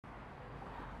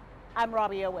I'm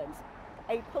Robbie Owens.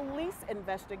 A police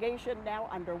investigation now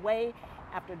underway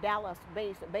after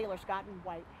Dallas-based Baylor Scott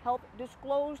White Health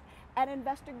disclosed an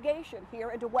investigation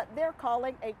here into what they're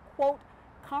calling a, quote,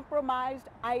 compromised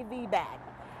IV bag.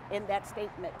 In that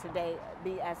statement today,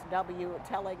 BSW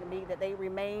telling me that they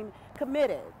remain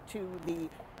committed to the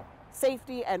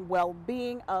safety and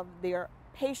well-being of their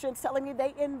patients, telling me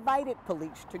they invited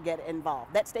police to get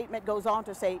involved. That statement goes on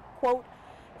to say, quote,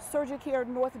 Surgicare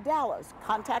North Dallas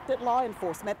contacted law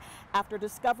enforcement after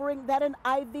discovering that an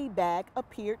IV bag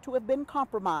appeared to have been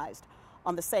compromised.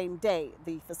 On the same day,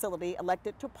 the facility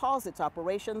elected to pause its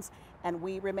operations, and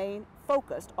we remain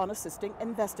focused on assisting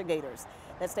investigators.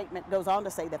 That statement goes on to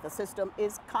say that the system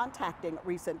is contacting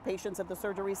recent patients of the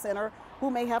surgery center who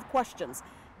may have questions.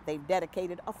 They've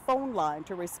dedicated a phone line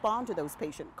to respond to those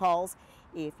patient calls.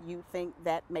 If you think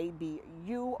that may be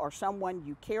you or someone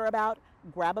you care about,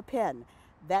 grab a pen.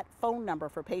 That phone number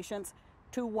for patients,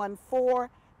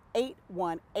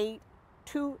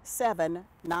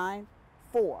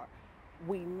 214-818-2794.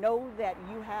 We know that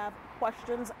you have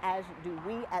questions, as do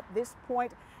we at this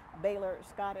point. Baylor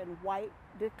Scott and White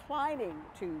declining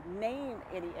to name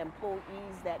any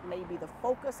employees that may be the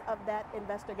focus of that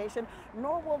investigation,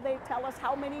 nor will they tell us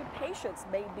how many patients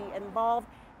may be involved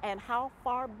and how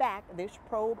far back this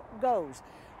probe goes.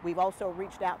 We've also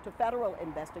reached out to federal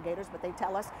investigators, but they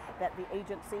tell us that the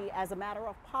agency, as a matter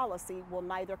of policy, will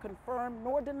neither confirm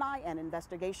nor deny an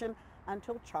investigation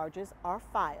until charges are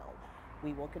filed.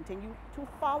 We will continue to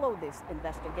follow this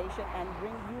investigation and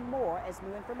bring you more as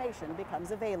new information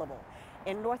becomes available.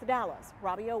 In North Dallas,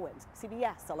 Robbie Owens,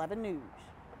 CBS 11 News.